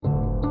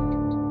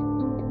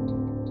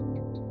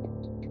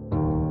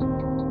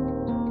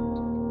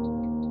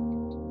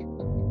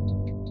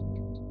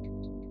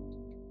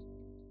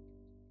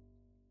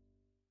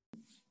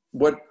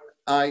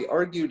I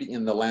argued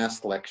in the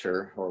last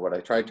lecture, or what I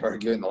tried to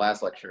argue in the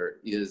last lecture,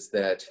 is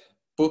that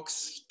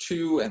books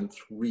 2 and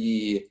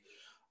 3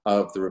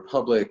 of the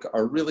Republic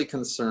are really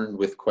concerned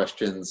with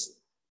questions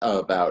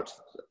about,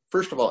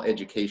 first of all,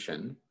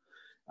 education,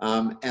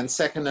 and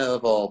second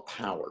of all,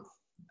 power.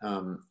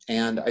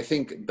 And I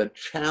think the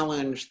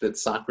challenge that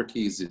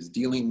Socrates is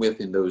dealing with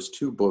in those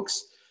two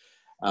books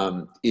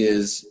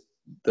is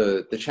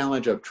the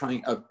challenge of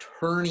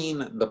turning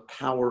the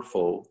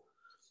powerful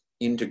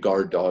into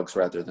guard dogs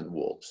rather than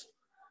wolves.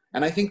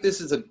 And I think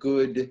this is a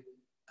good,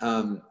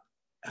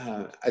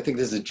 I think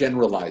this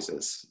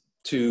generalizes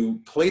to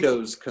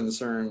Plato's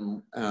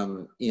concern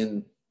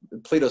in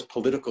Plato's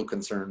political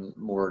concern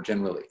more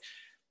generally.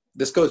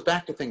 This goes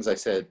back to things I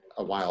said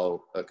a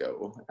while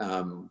ago,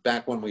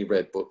 back when we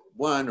read book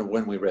 1 or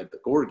when we read the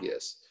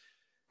Gorgias,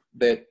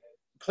 that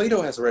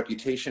Plato has a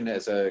reputation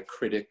as a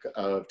critic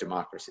of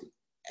democracy.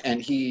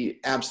 And he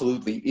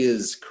absolutely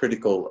is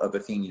critical of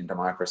Athenian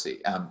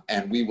democracy.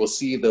 And we will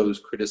see those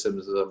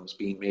criticisms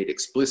being made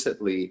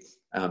explicitly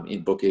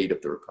in Book 8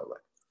 of the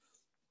Republic.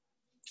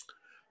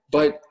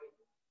 But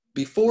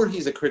before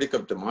he's a critic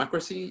of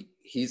democracy,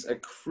 he's a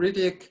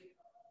critic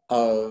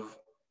of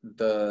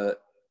the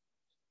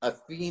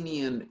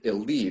Athenian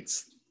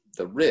elites,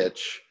 the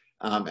rich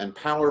and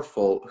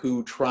powerful,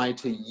 who try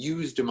to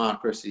use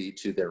democracy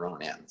to their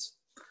own ends.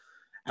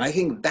 And I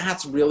think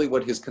that's really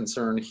what his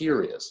concern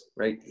here is,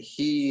 right?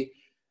 His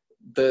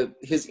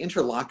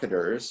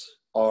interlocutors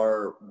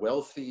are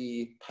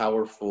wealthy,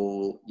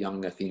 powerful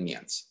young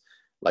Athenians,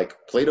 like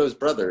Plato's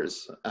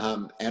brothers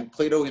and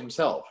Plato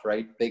himself,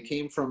 right? They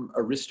came from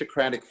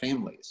aristocratic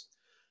families.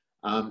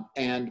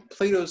 And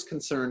Plato's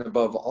concern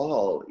above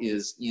all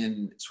is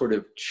in sort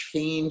of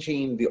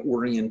changing the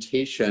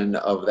orientation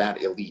of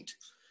that elite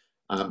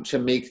to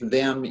make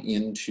them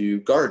into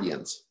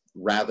guardians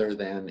rather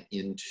than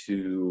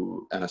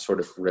into sort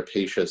of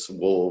rapacious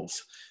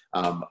wolves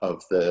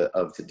of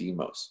the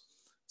demos.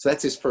 So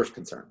that's his first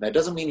concern. That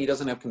doesn't mean he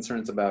doesn't have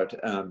concerns about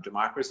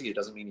democracy. It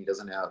doesn't mean he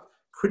doesn't have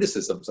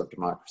criticisms of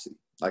democracy.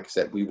 Like I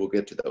said, we will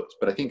get to those.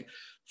 But I think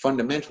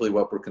fundamentally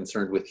what we're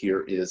concerned with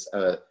here is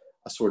a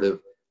sort of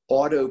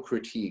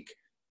auto-critique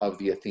of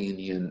the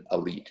Athenian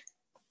elite.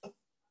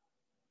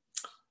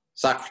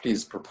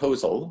 Socrates'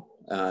 proposal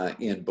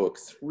in book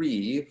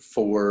 3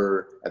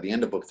 at the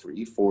end of book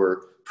 3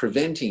 for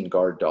preventing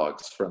guard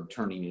dogs from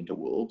turning into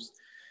wolves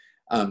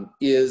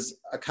is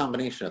a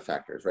combination of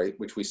factors, right?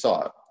 Which we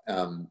saw.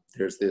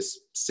 There's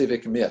this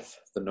civic myth,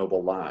 the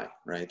noble lie,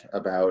 right?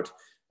 About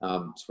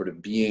sort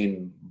of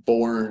being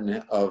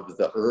born of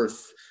the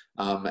earth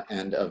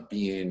and of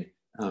being,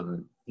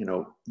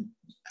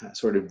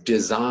 sort of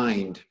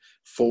designed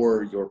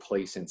for your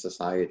place in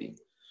society.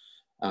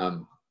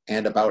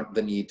 And about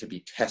the need to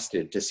be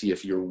tested to see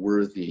if you're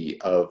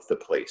worthy of the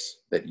place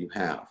that you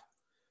have.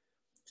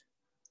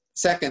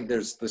 Second,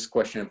 there's this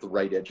question of the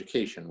right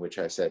education, which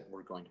I said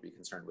we're going to be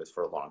concerned with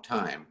for a long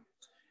time.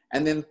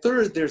 And then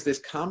third, there's this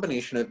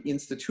combination of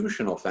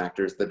institutional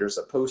factors that are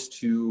supposed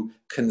to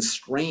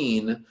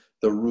constrain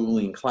the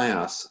ruling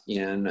class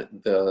in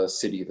the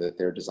city that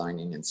they're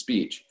designing in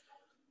speech.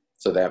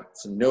 So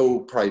that's no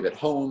private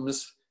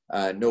homes,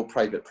 no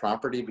private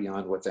property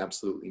beyond what's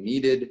absolutely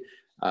needed.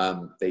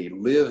 They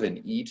live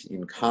and eat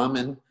in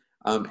common,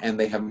 and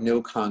they have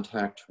no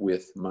contact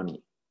with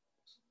money.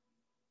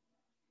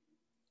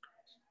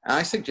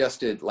 I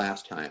suggested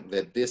last time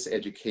that this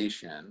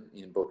education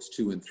in books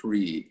 2 and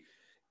 3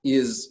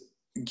 is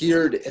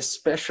geared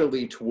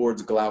especially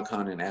towards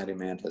Glaucon and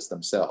Adeimantus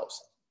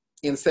themselves,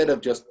 instead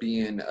of just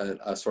being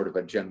a sort of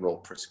a general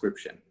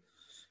prescription.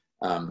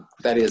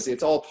 That is,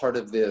 it's all part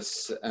of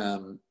this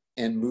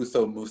en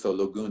mutho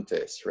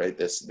loguntes, right?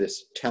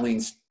 This telling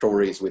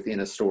stories within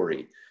a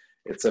story.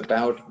 It's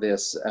about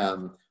this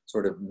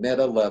sort of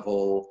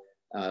meta-level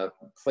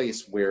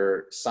place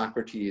where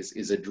Socrates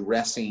is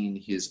addressing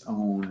his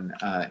own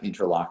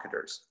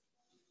interlocutors.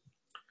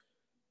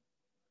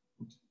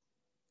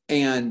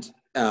 And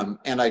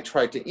I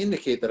tried to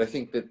indicate that I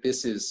think that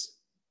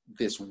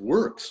this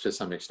works to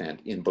some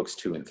extent in books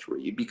 2 and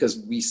 3,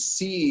 because we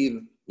see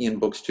in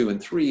books 2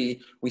 and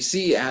 3, we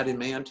see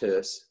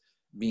Adeimantus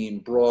being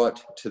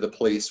brought to the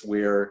place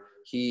where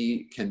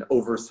he can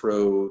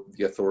overthrow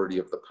the authority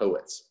of the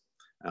poets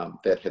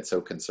that had so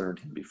concerned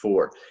him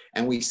before.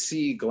 And we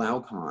see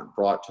Glaucon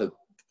brought to the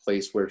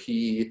place where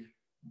he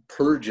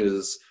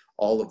purges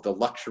all of the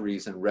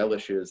luxuries and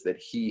relishes that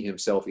he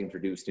himself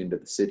introduced into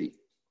the city.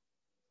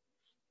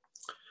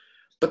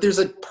 But there's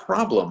a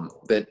problem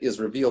that is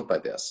revealed by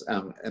this,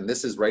 and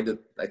this is right,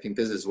 I think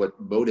this is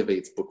what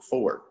motivates book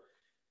 4.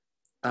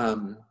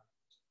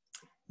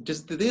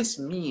 Does this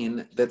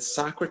mean that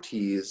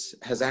Socrates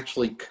has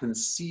actually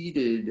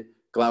conceded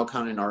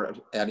Glaucon and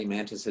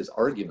Adeimantus'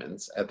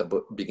 arguments at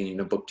the beginning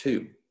of book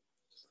 2?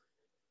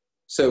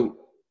 So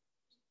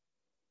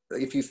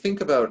if you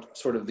think about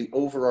sort of the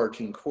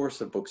overarching course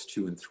of books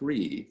 2 and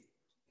 3,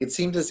 it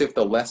seems as if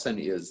the lesson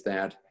is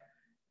that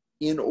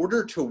in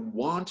order to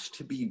want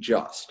to be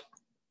just,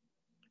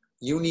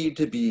 you need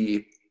to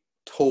be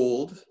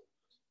told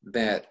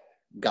that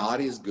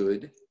God is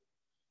good,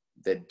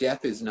 that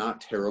death is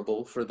not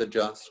terrible for the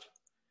just,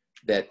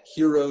 that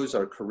heroes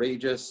are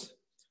courageous,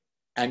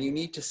 and you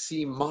need to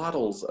see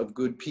models of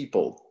good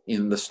people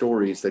in the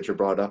stories that you're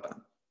brought up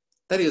in.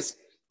 That is,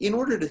 in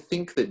order to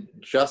think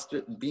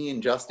that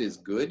being just is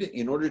good,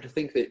 in order to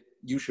think that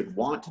you should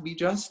want to be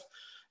just,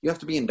 you have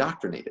to be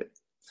indoctrinated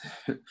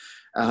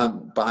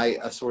by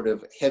a sort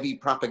of heavy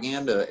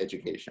propaganda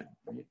education.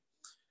 Right?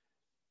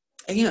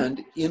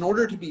 And in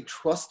order to be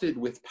trusted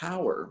with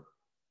power,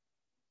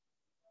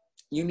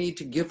 you need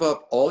to give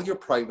up all your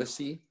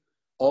privacy,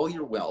 all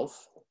your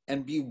wealth,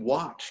 and be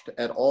watched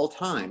at all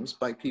times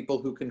by people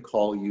who can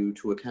call you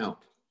to account.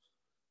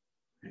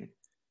 Right?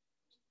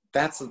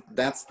 That's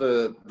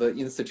the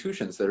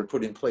institutions that are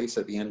put in place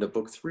at the end of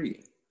book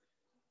 3.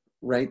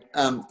 Right?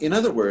 In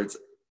other words,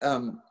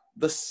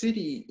 the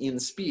city in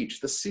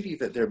speech, the city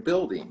that they're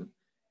building,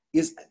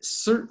 is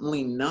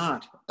certainly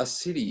not a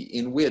city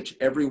in which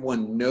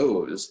everyone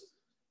knows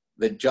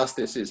that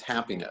justice is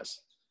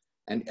happiness,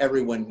 and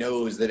everyone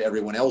knows that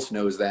everyone else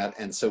knows that,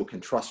 and so can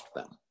trust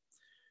them.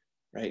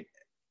 Right?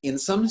 In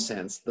some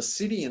sense, the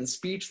city in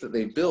speech that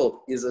they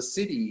built is a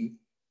city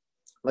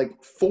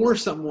like for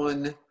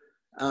someone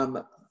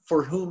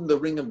for whom the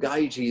Ring of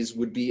Gyges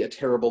would be a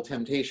terrible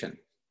temptation,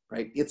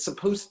 right?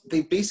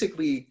 They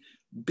basically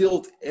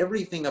built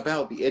everything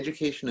about the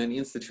education and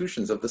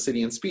institutions of the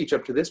city in speech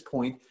up to this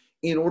point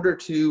in order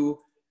to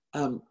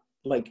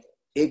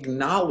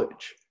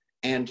acknowledge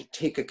and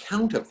take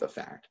account of the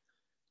fact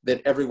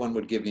that everyone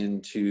would give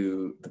in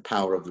to the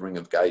power of the Ring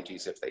of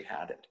Gyges if they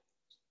had it.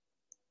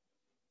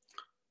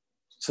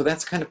 So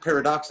that's kind of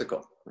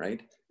paradoxical, right?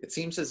 It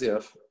seems as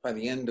if by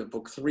the end of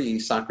book 3,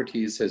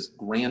 Socrates has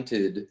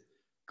granted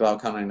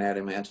Glaucon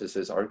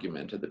Adeimantus'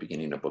 argument at the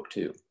beginning of book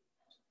 2.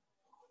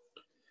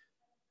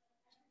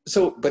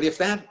 So, but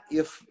if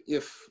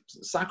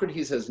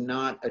Socrates has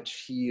not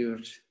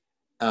achieved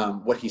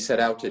what he set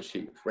out to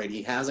achieve, right?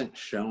 He hasn't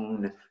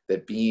shown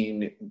that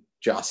being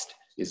just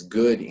is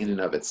good in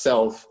and of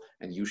itself,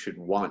 and you should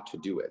want to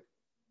do it.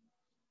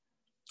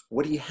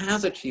 What he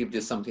has achieved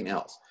is something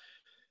else.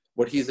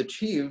 What he's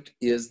achieved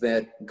is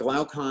that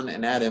Glaucon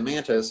and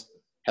Adeimantus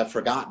have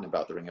forgotten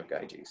about the Ring of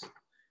Gyges.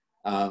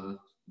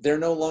 They're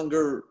no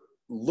longer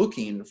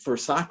looking for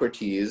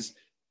Socrates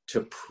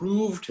to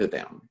prove to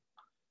them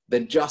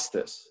that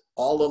justice,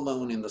 all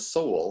alone in the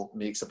soul,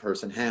 makes a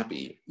person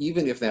happy,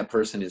 even if that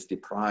person is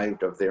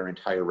deprived of their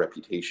entire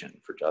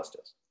reputation for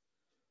justice.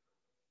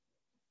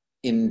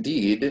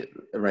 Indeed,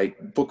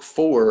 right, book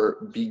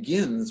 4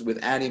 begins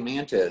with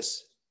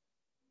Adeimantus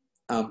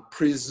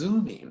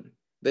presuming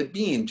that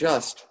being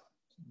just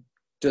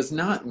does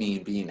not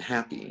mean being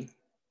happy,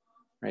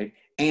 right?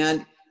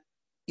 And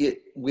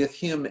with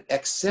him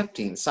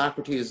accepting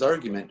Socrates'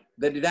 argument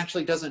that it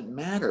actually doesn't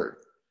matter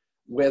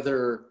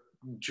whether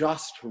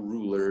just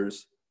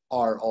rulers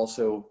are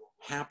also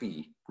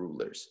happy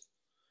rulers.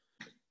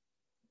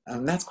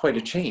 That's quite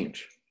a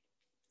change.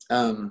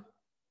 And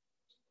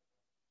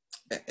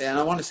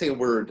I want to say a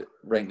word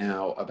right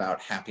now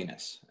about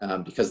happiness,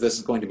 because this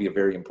is going to be a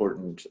very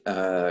important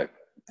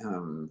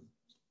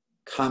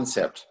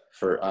concept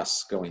for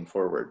us going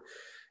forward.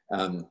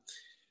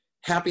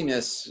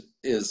 Happiness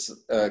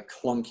is a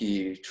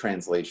clunky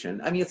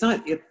translation. I mean, it's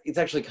not. It's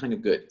actually kind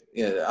of good.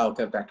 I'll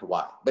get back to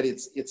why, but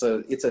it's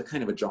a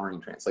kind of a jarring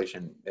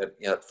translation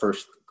at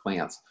first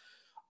glance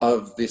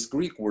of this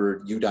Greek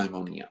word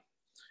eudaimonia.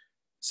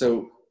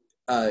 So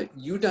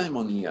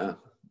eudaimonia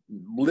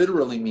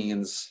literally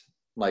means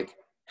like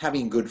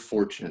having good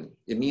fortune.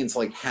 It means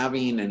like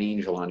having an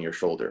angel on your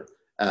shoulder,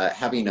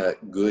 having a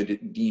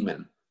good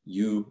demon,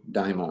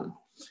 eudaimon.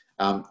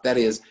 That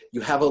is,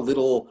 you have a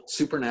little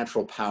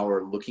supernatural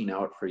power looking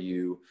out for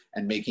you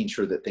and making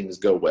sure that things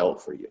go well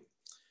for you.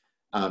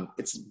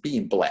 It's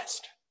being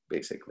blessed,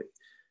 basically.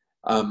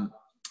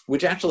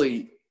 Which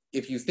actually,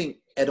 if you think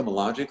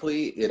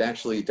etymologically, it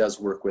actually does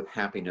work with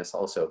happiness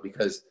also,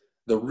 because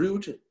the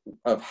root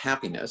of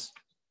happiness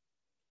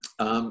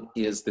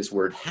is this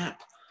word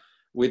hap,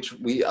 which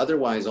we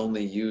otherwise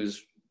only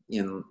use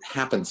in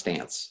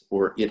happenstance,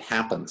 or it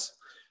happens.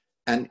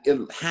 And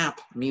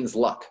hap means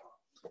luck.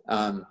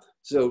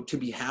 So to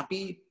be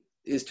happy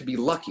is to be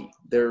lucky.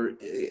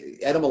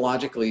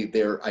 Etymologically,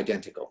 they're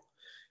identical.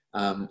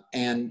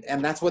 And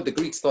that's what the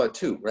Greeks thought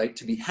too, right?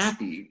 To be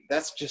happy,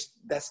 that's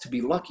to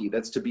be lucky.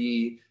 That's to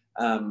be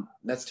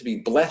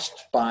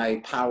blessed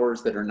by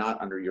powers that are not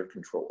under your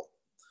control.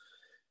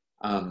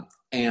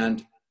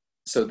 And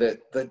so that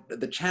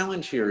the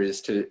challenge here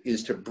is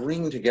to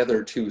bring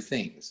together two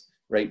things,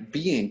 right?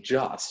 Being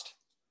just,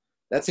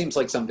 that seems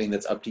like something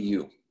that's up to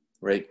you,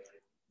 right?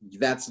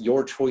 That's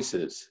your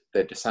choices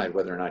that decide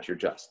whether or not you're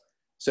just.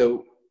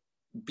 So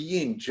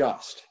being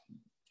just,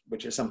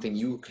 which is something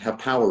you have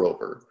power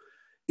over,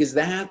 is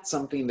that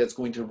something that's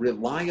going to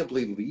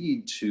reliably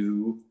lead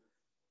to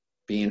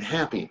being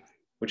happy,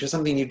 which is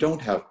something you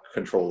don't have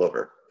control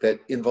over, that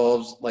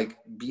involves like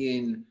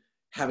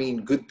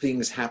having good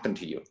things happen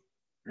to you,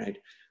 right?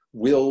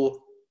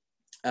 Will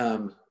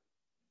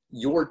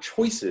your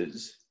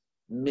choices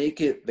make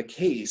it the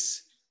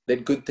case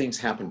that good things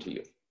happen to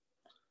you.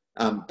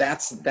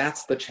 That's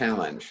the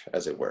challenge,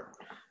 as it were.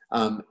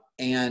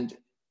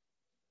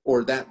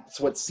 Or that's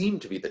what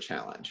seemed to be the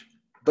challenge.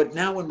 But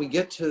now when we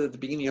get to the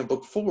beginning of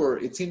book 4,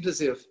 it seems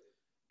as if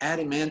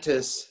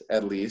Adeimantus,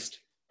 at least,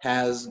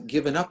 has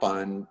given up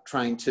on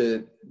trying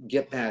to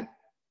get that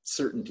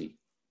certainty.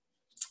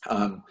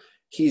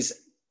 He's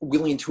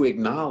willing to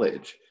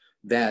acknowledge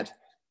that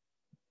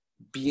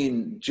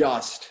being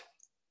just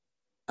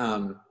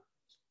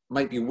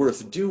might be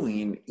worth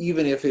doing,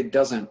 even if it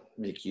doesn't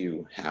make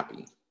you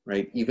happy,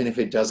 right? Even if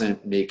it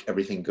doesn't make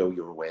everything go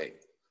your way.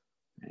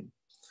 Right?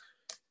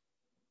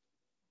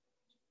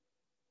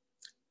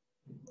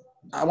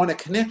 I want to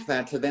connect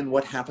that to then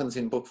what happens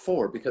in book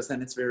 4, because then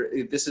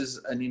this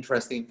is an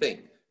interesting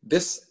thing.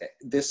 This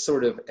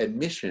sort of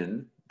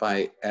admission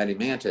by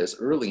Adeimantus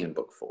early in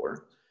book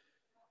 4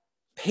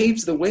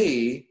 paves the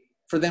way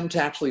for them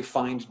to actually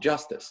find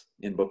justice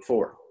in book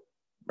 4,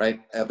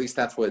 right? At least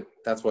that's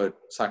what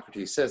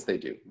Socrates says they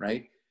do,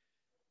 right?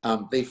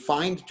 They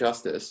find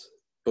justice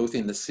both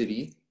in the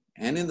city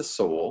and in the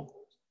soul,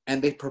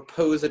 and they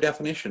propose a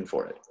definition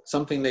for it,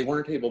 something they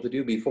weren't able to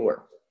do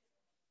before.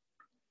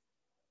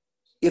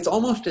 It's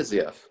almost as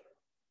if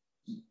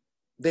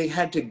they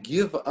had to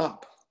give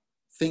up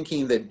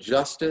thinking that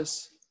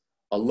justice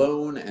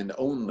alone and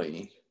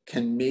only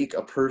can make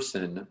a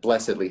person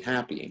blessedly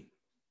happy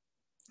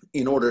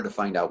in order to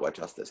find out what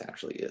justice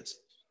actually is,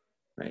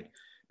 right?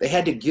 They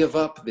had to give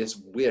up this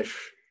wish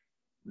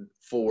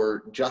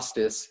for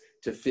justice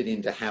to fit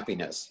into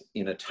happiness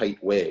in a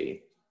tight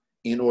way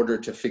in order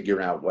to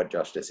figure out what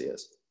justice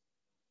is.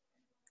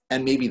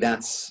 And maybe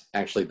that's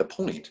actually the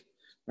point,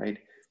 right?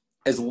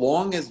 As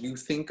long as you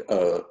think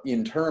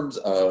in terms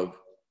of,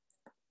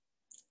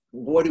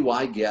 what do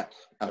I get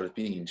out of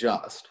being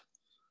just?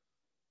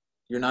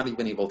 You're not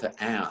even able to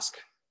ask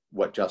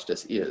what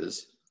justice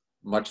is,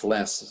 much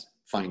less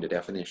find a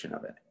definition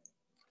of it.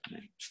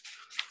 Okay.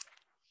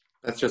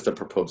 That's just a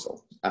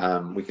proposal.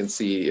 We can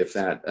see if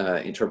that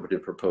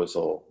interpretive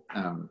proposal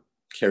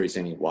carries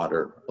any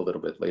water a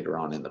little bit later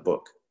on in the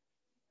book.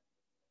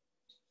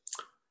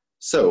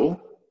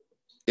 So,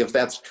 if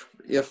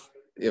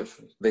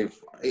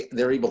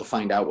they're able to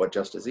find out what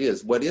justice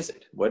is, what is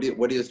it? What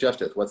is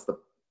justice? What's the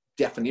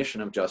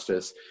definition of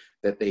justice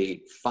that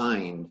they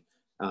find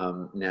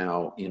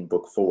now in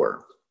book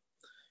 4?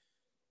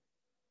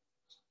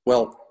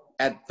 Well,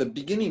 at the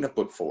beginning of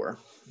book 4,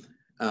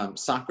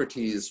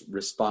 Socrates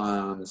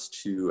responds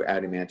to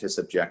Adeimantus'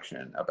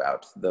 objection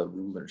about the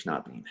rulers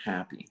not being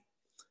happy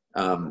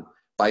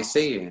by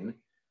saying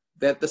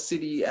that the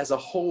city as a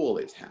whole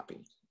is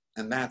happy,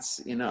 and that's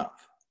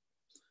enough.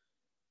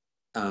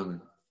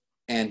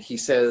 And he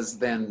says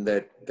then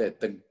that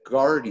the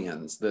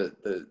guardians,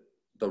 the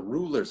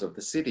rulers of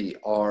the city,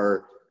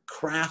 are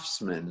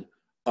craftsmen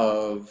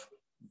of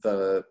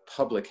the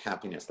public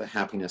happiness, the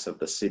happiness of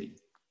the city.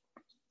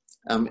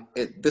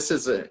 This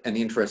is an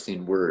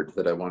interesting word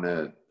that I want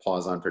to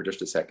pause on for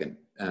just a second.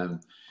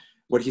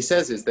 What he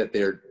says is that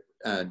they're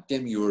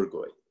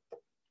demiurgoi.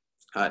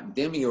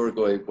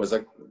 Demiurgoi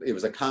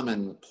was a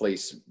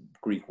commonplace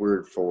Greek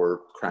word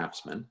for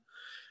craftsman,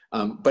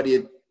 but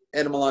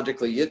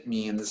etymologically it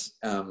means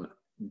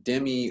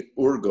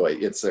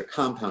demiurgoi. It's a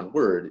compound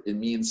word. It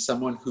means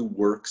someone who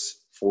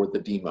works for the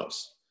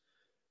demos.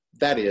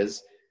 That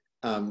is,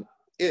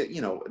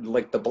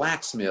 like the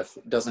blacksmith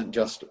doesn't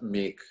just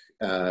make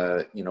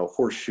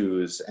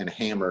horseshoes and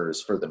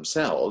hammers for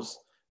themselves.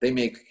 They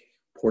make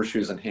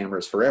horseshoes and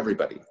hammers for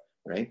everybody,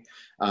 right?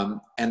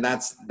 And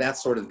that's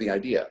sort of the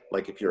idea.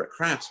 Like if you're a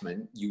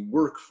craftsman, you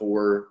work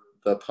for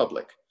the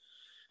public.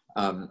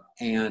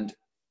 And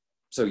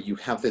so you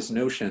have this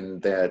notion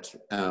that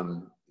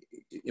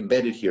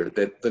embedded here,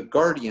 that the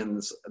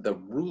guardians, the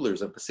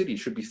rulers of the city,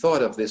 should be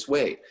thought of this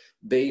way.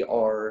 They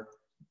are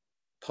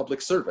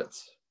public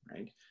servants,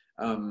 right?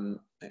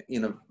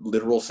 In a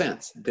literal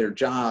sense. Their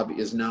job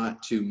is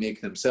not to make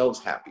themselves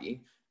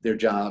happy. Their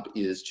job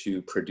is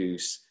to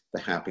produce the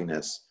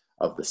happiness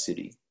of the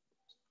city.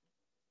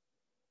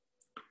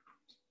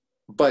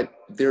 But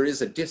there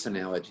is a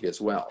disanalogy as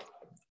well.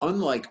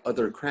 Unlike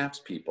other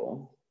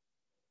craftspeople,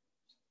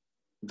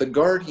 the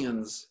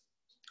guardians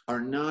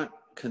are not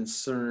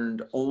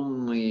concerned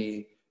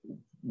only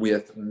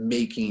with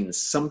making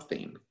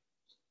something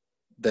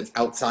that's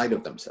outside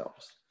of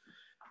themselves.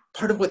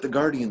 Part of what the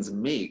guardians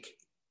make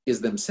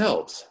is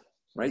themselves,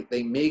 right?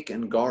 They make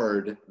and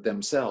guard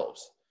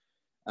themselves.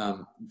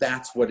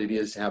 That's what it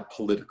is to have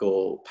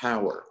political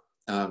power,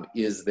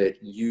 is that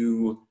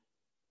you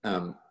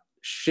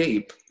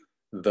shape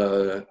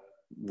the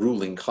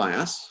ruling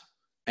class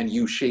and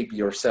you shape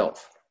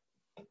yourself.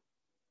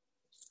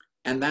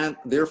 And that,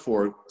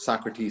 therefore,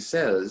 Socrates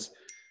says,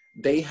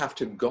 they have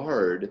to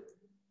guard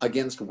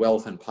against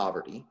wealth and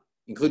poverty,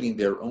 including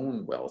their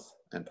own wealth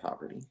and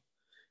poverty.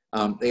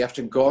 They have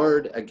to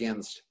guard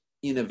against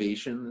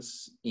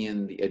innovations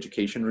in the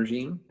education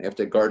regime. They have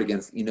to guard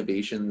against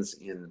innovations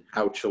in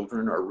how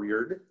children are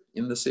reared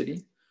in the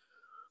city.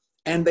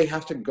 And they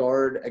have to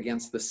guard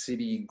against the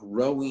city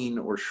growing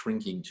or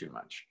shrinking too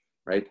much.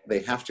 right? They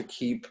have to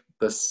keep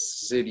the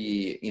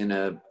city in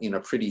a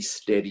pretty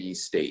steady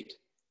state.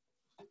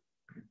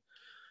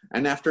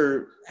 And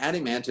after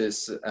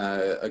Adeimantus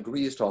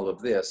agrees to all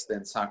of this,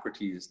 then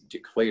Socrates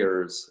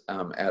declares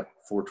at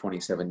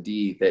 427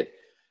 D that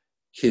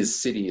his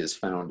city is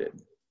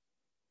founded.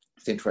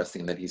 It's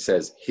interesting that he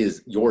says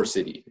your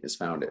city is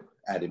founded,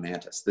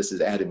 Adeimantus. This is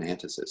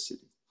Adeimantus's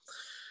city.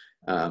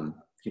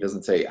 He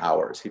doesn't say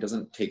ours. He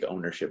doesn't take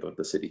ownership of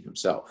the city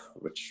himself,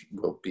 which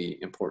will be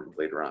important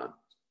later on.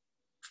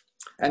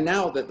 And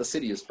now that the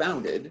city is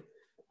founded,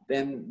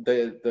 then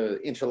the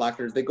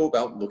interlocutors, they go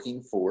about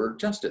looking for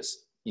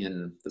justice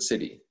in the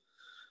city.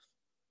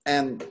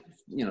 And,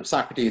 you know,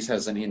 Socrates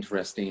has an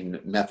interesting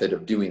method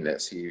of doing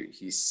this.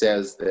 He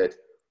says that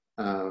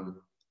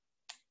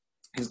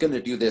he's going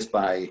to do this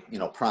by, you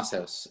know,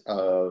 process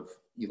of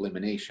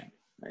elimination,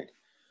 right?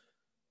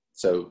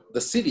 So the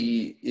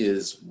city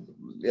is,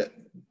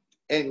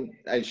 and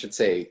I should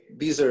say,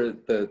 these are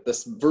the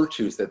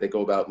virtues that they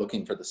go about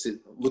looking for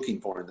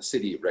in the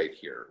city right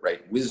here,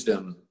 right?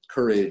 Wisdom,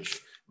 courage,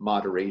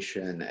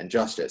 moderation, and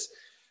justice.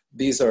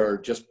 These are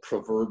just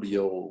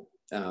proverbial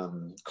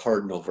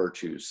cardinal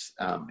virtues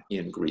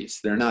in Greece.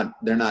 They're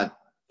not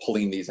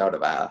pulling these out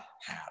of a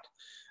hat.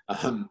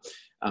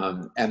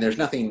 And there's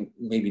nothing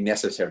maybe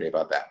necessary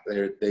about that.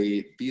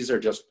 These are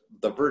just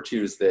the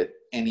virtues that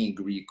any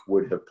Greek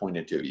would have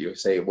pointed to. You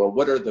say, well,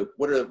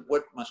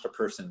 what must a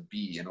person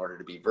be in order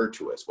to be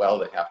virtuous? Well,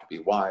 they have to be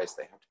wise,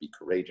 they have to be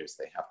courageous,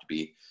 they have to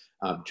be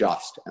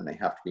just, and they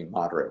have to be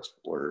moderate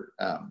or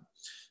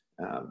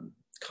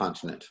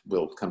continent.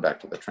 We'll come back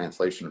to the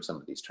translation of some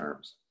of these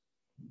terms.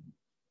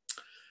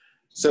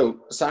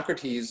 So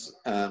Socrates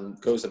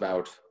goes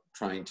about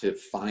trying to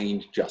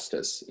find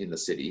justice in the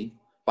city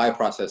by a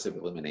process of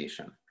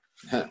elimination,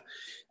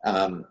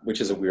 which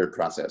is a weird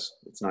process.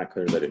 It's not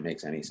clear that it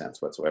makes any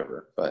sense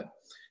whatsoever. But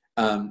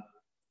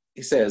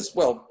he says,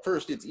 well,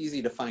 first, it's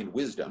easy to find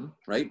wisdom,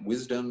 right?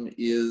 Wisdom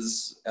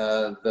is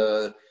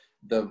the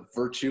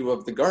virtue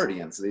of the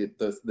guardians.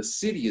 The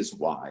city is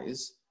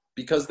wise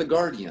because the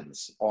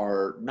guardians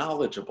are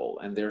knowledgeable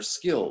and they're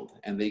skilled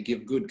and they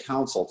give good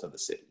counsel to the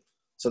city.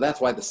 So that's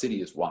why the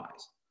city is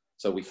wise.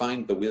 So we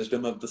find the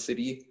wisdom of the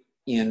city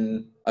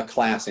in a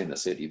class in the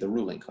city, the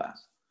ruling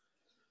class.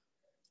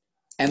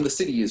 And the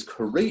city is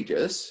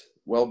courageous,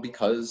 well,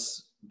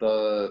 because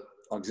the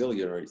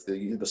auxiliaries,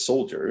 the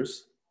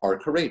soldiers, are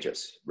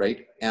courageous,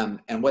 right?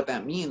 And what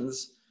that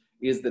means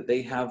is that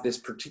they have this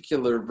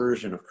particular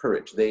version of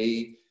courage.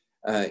 He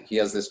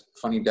has this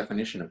funny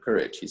definition of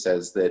courage. He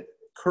says that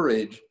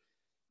courage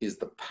is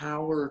the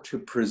power to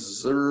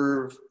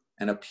preserve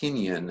an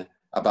opinion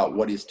about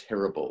what is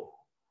terrible,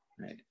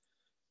 right?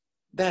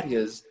 That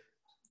is,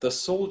 the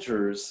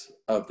soldiers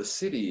of the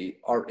city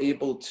are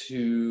able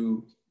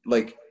to,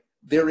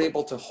 they're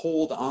able to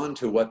hold on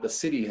to what the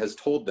city has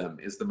told them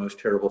is the most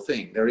terrible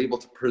thing. They're able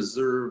to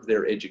preserve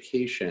their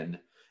education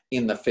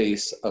in the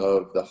face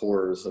of the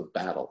horrors of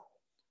battle,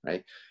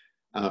 right?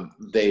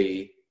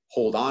 They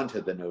hold on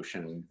to the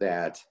notion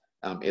that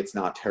it's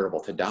not terrible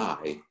to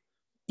die,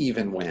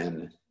 even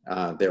when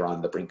they're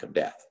on the brink of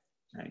death,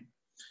 right?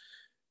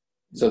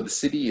 So the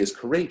city is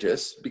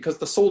courageous because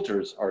the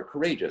soldiers are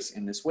courageous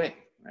in this way,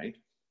 right?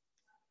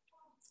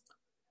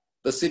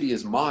 The city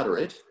is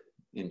moderate,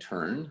 in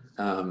turn,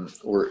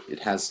 or it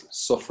has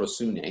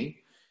sophrosune,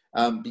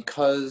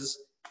 because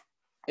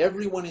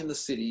everyone in the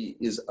city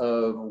is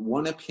of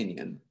one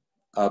opinion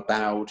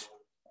about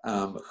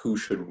who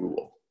should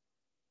rule,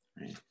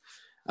 right?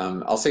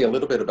 I'll say a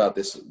little bit about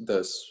this.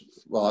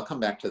 Well, I'll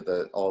come back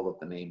to all of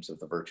the names of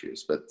the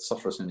virtues, but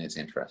sophrosune is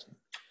interesting.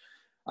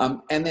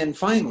 And then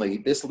finally,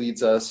 this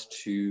leads us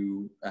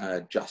to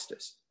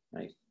justice,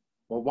 right?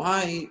 Well,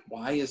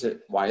 why is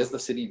the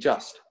city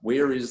just?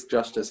 Where is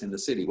justice in the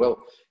city?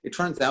 Well, it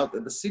turns out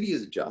that the city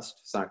is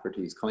just,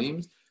 Socrates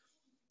claims,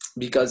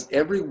 because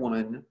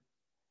everyone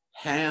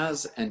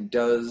has and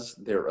does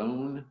their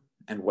own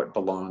and what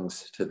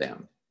belongs to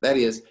them. That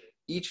is,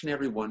 each and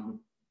every one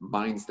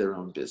minds their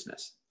own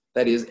business.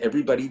 That is,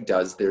 everybody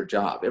does their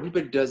job.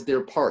 Everybody does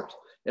their part.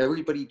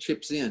 Everybody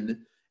chips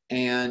in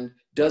and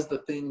does the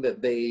thing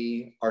that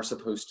they are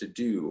supposed to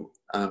do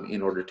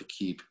in order to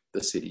keep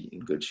the city in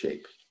good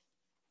shape.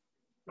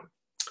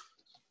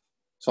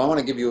 So I want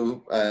to give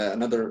you a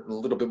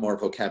little bit more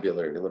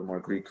vocabulary, a little more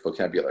Greek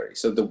vocabulary.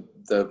 So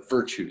the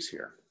virtues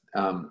here.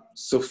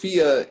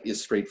 Sophia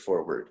is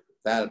straightforward.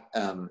 That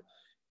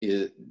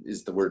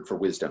is the word for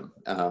wisdom.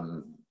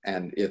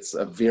 And it's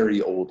a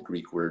very old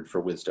Greek word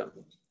for wisdom.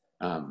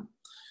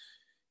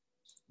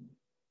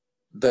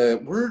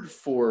 The word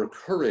for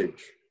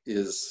courage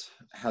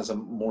has a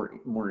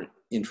more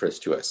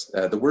interest to us.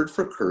 The word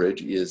for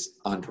courage is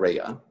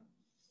Andrea,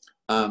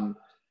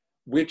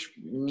 which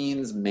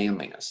means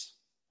manliness.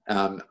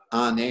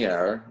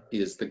 Aner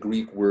is the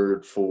Greek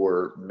word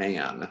for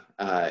man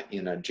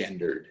in a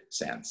gendered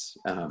sense,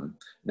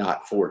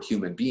 not for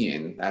human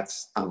being,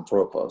 that's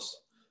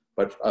anthropos,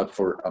 but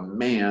for a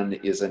man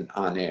is an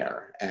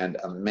aner, and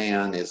a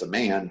man is a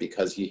man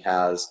because he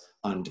has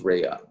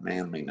Andrea,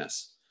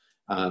 manliness.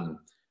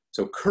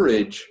 So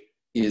courage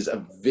is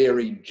a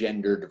very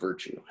gendered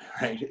virtue,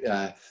 right?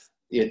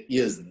 It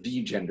is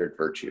the gendered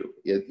virtue.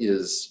 It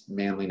is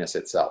manliness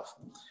itself.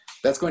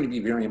 That's going to be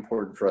very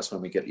important for us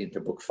when we get into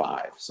book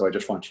 5. So I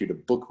just want you to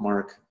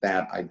bookmark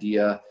that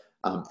idea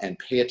and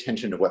pay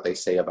attention to what they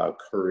say about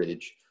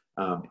courage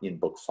in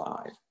book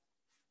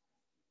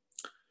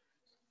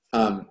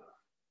 5.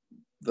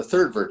 The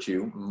third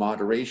virtue,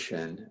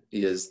 moderation,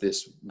 is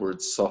this word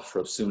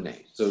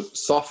sophrosune. So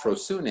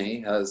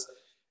sophrosune has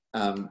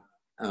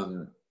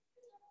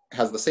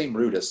the same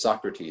root as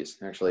Socrates,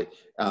 actually.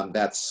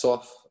 That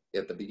soph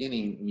at the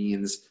beginning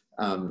means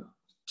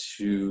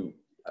to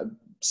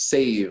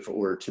save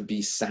or to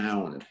be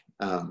sound.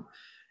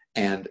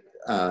 And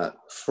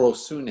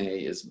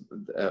phrosune is,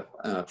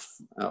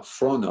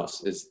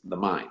 phronos is the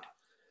mind.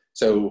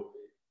 So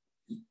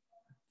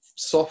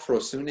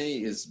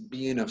sophrosune is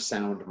being of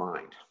sound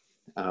mind.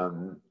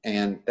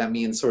 And that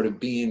means sort of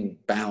being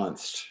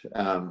balanced,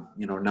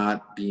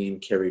 not being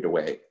carried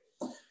away.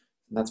 And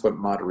that's what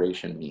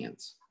moderation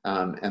means.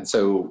 And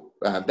so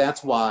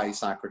that's why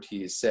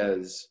Socrates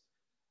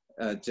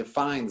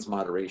defines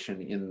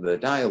moderation in the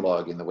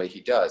dialogue in the way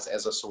he does,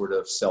 as a sort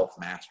of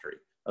self-mastery,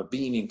 of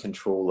being in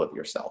control of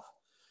yourself,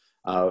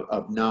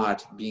 of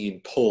not being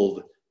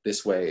pulled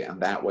this way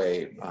and that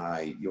way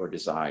by your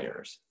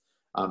desires.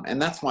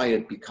 And that's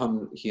why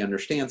he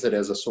understands it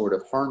as a sort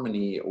of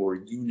harmony or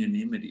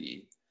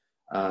unanimity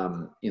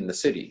in the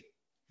city,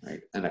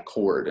 right? An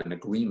accord, an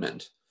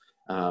agreement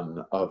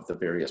of the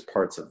various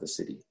parts of the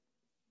city.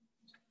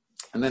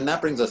 And then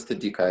that brings us to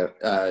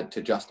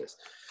justice.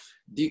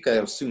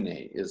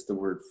 Dikaiosune is the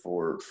word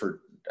for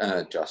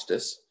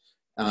justice.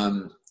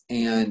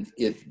 And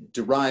it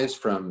derives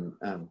from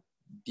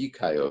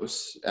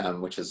dikaios,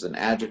 which is an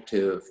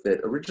adjective that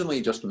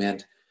originally just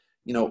meant,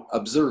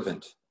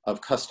 observant of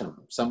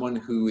custom, someone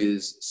who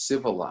is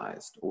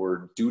civilized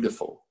or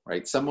dutiful,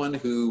 right? Someone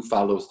who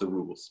follows the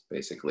rules,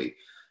 basically.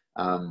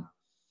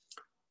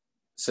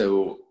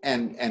 So,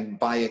 and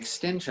by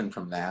extension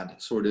from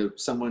that, sort of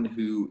someone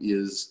who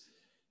is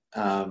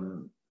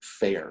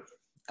fair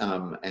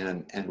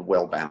and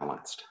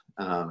well-balanced,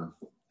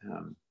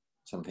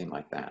 something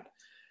like that.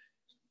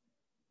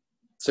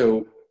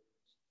 So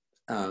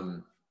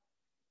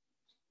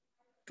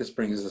this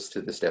brings us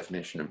to this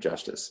definition of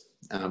justice.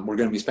 We're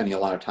going to be spending a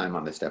lot of time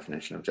on this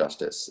definition of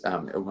justice,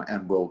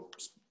 and we'll,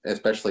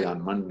 especially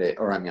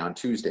on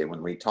Tuesday,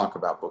 when we talk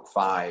about book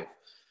 5,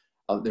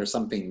 there's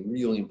something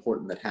really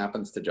important that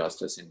happens to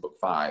justice in book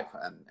 5,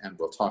 and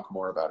we'll talk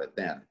more about it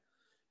then.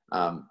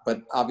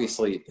 But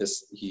obviously,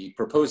 he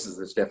proposes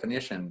this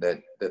definition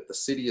that the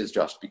city is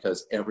just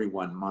because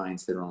everyone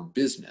minds their own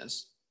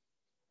business.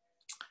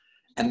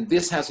 And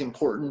this has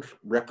important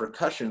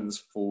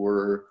repercussions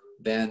for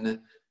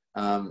then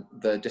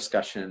the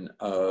discussion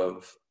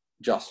of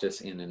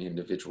justice in an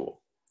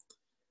individual.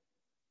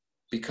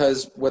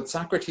 Because what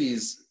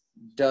Socrates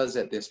does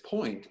at this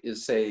point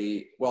is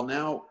say, well,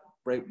 now,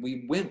 right,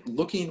 we went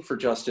looking for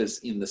justice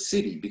in the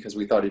city because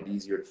we thought it'd be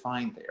easier to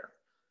find there.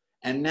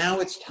 And now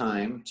it's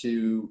time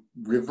to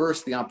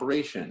reverse the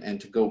operation and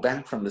to go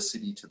back from the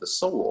city to the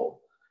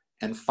soul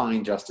and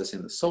find justice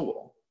in the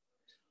soul.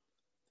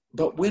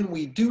 But when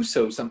we do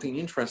so, something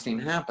interesting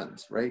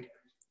happens, right?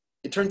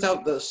 It turns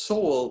out the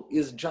soul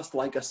is just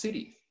like a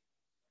city,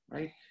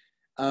 right?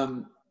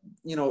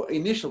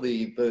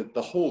 Initially,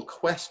 the whole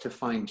quest to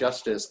find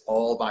justice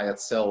all by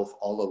itself,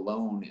 all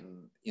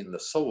alone in the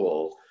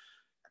soul,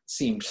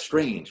 seemed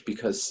strange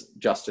because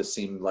justice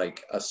seemed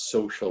like a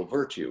social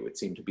virtue. It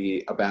seemed to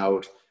be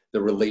about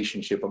the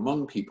relationship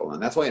among people.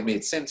 And that's why it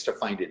made sense to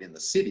find it in the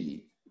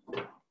city,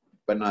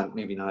 but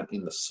maybe not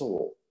in the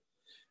soul.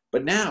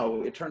 But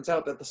now it turns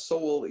out that the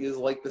soul is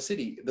like the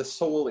city. The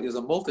soul is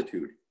a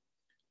multitude,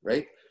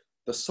 right?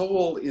 The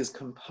soul is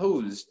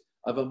composed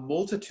of a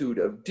multitude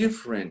of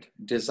different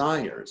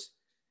desires.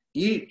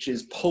 Each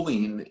is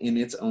pulling in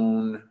its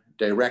own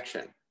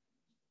direction.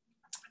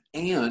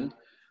 And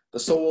the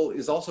soul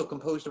is also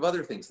composed of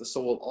other things. The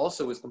soul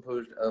also is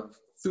composed of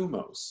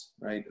thumos,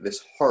 right?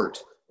 This heart,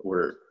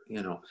 or,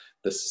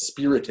 the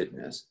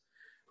spiritedness,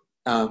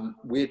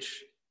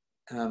 which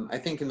I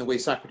think in the way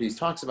Socrates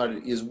talks about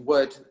it is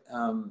what,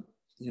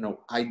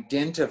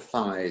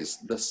 identifies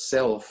the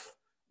self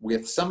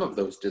with some of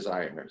those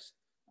desires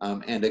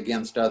and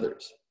against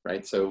others,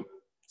 right? So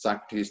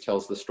Socrates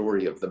tells the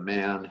story of the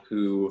man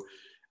who,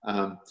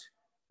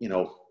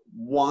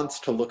 wants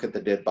to look at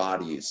the dead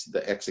bodies, the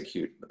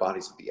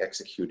bodies of the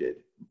executed,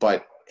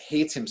 but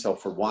hates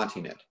himself for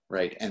wanting it,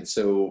 right? And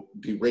so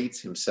berates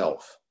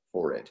himself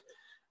for it.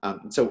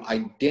 So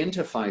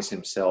identifies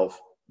himself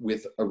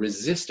with a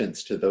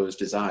resistance to those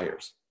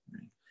desires.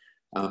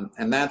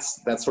 And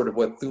that's sort of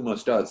what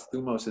thumos does.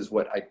 Thumos is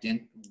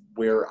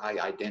where I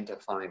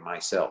identify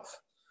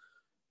myself.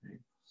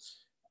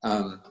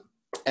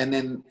 And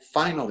then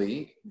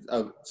finally,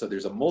 so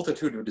there's a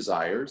multitude of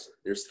desires.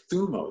 There's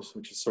thumos,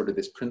 which is sort of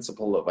this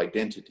principle of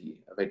identity,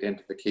 of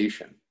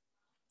identification.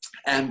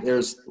 And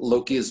there's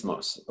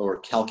logismos, or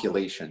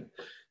calculation.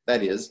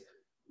 That is,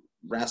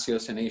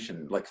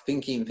 ratiocination, like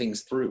thinking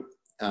things through.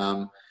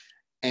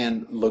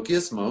 And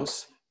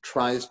logismos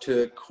tries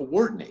to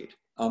coordinate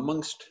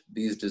amongst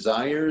these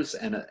desires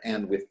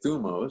and with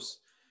thumos,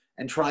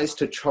 and tries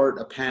to chart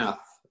a path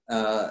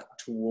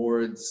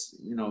towards,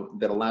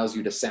 that allows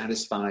you to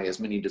satisfy as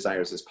many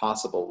desires as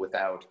possible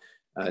without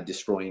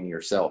destroying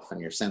yourself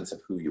and your sense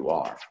of who you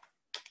are.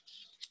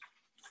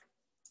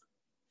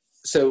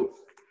 So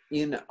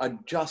in a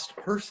just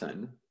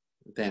person,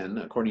 then,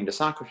 according to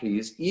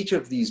Socrates, each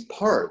of these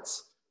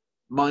parts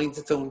minds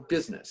its own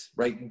business,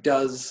 right?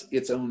 Does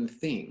its own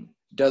thing,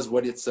 does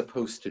what it's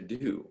supposed to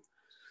do.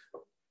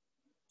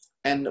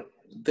 And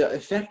the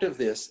effect of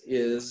this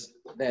is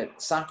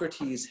that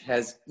Socrates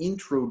has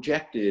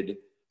introjected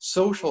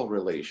social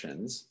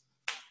relations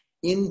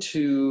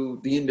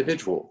into the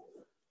individual.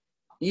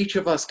 Each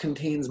of us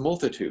contains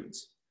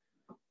multitudes.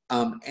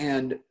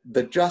 And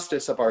the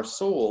justice of our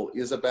soul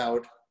is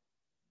about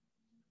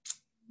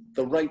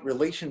the right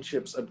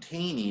relationships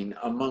obtaining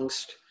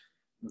amongst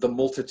the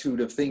multitude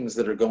of things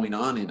that are going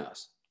on in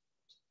us.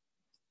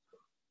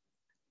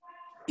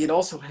 It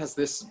also has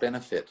this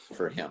benefit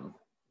for him,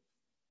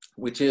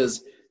 which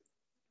is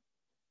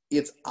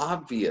it's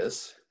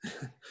obvious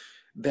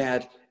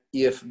that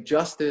if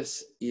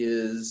justice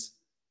is,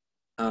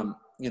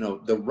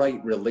 the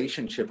right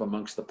relationship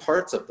amongst the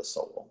parts of the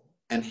soul,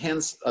 and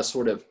hence a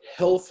sort of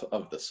health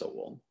of the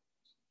soul,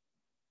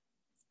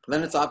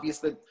 then it's obvious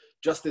that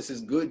justice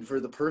is good for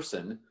the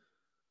person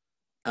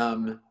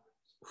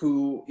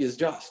who is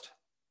just.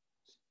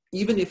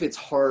 Even if it's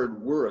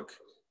hard work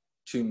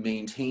to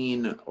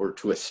maintain or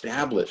to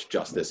establish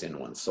justice in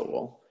one's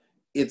soul,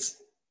 it's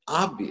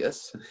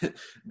obvious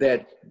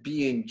that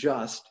being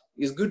just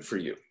is good for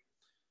you.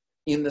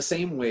 In the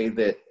same way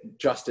that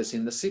justice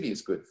in the city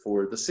is good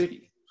for the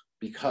city,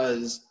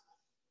 because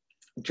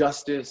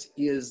justice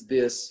is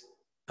this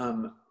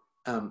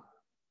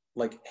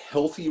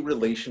healthy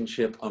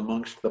relationship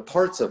amongst the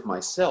parts of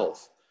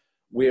myself,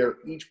 where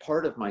each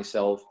part of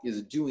myself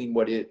is doing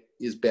what it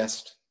is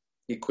best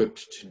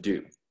equipped to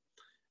do.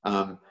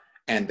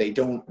 And they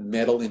don't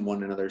meddle in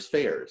one another's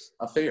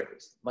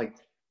affairs. Like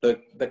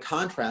the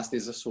contrast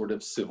is a sort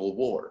of civil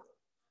war.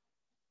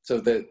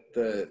 So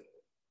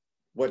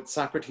what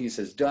Socrates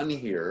has done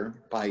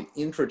here by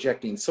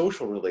introjecting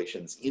social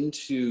relations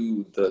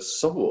into the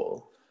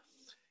soul,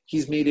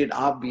 he's made it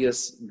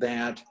obvious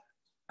that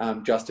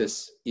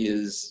justice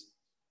is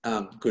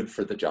good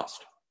for the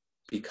just,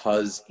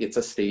 because it's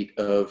a state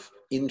of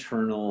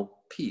internal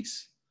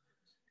peace.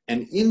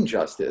 And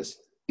injustice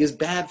is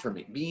bad for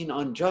me. Being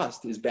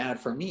unjust is bad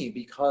for me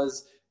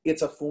because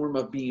it's a form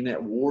of being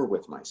at war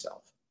with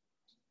myself,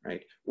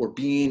 right? Or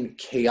being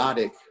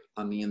chaotic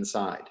on the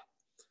inside.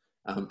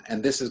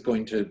 And this is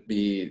going to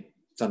be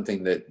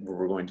something that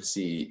we're going to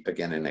see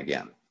again and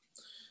again.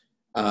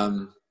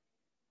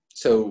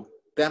 So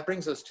that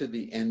brings us to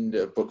the end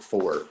of book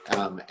 4.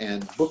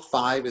 And book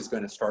 5 is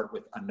going to start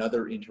with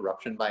another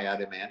interruption by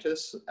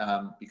Adeimantus,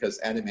 because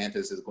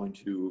Adeimantus is going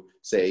to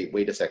say,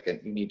 wait a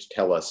second, you need to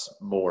tell us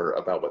more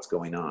about what's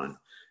going on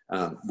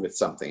with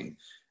something.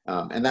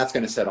 And that's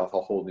going to set off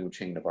a whole new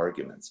chain of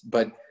arguments.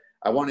 But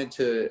I wanted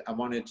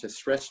to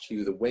stress to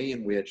you the way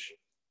in which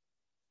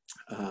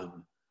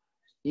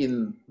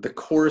in the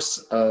course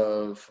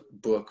of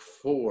book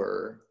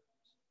 4,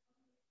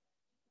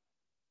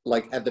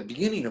 like at the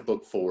beginning of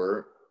book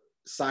 4,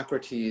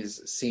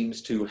 Socrates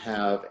seems to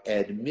have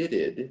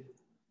admitted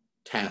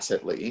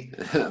tacitly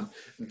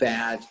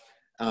that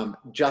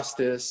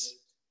justice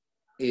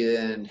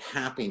and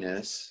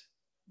happiness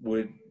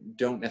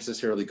don't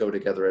necessarily go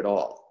together at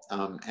all.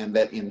 And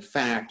that in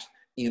fact,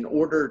 in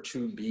order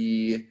to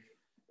be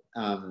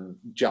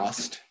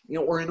just,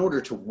 or in order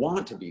to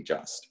want to be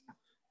just,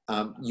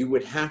 you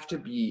would have to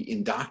be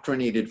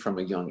indoctrinated from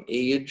a young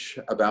age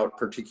about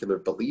particular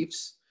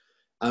beliefs.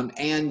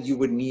 And you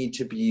would need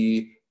to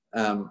be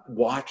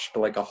watched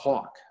like a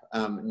hawk,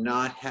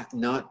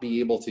 not be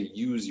able to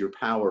use your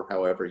power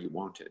however you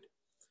wanted.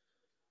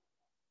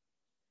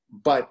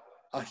 But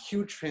a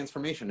huge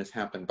transformation has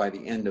happened by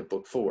the end of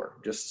book 4.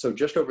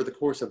 Just over the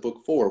course of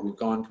book 4, we've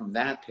gone from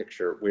that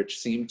picture, which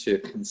seemed to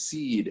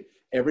concede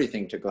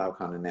everything to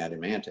Glaucon and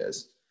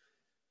Adeimantus,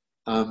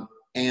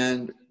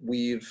 and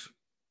we've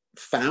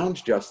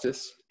found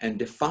justice and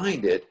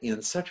defined it in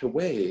such a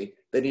way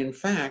that in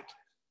fact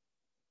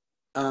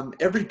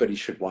everybody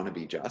should want to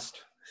be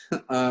just,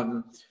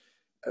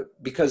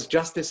 because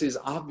justice is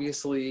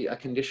obviously a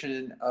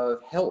condition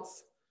of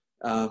health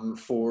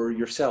for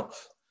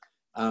yourself.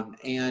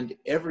 And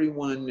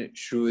everyone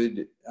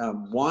should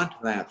want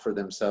that for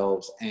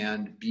themselves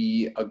and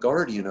be a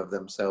guardian of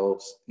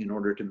themselves in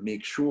order to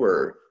make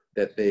sure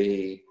that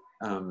they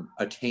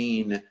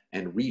attain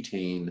and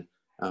retain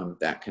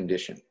that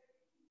condition.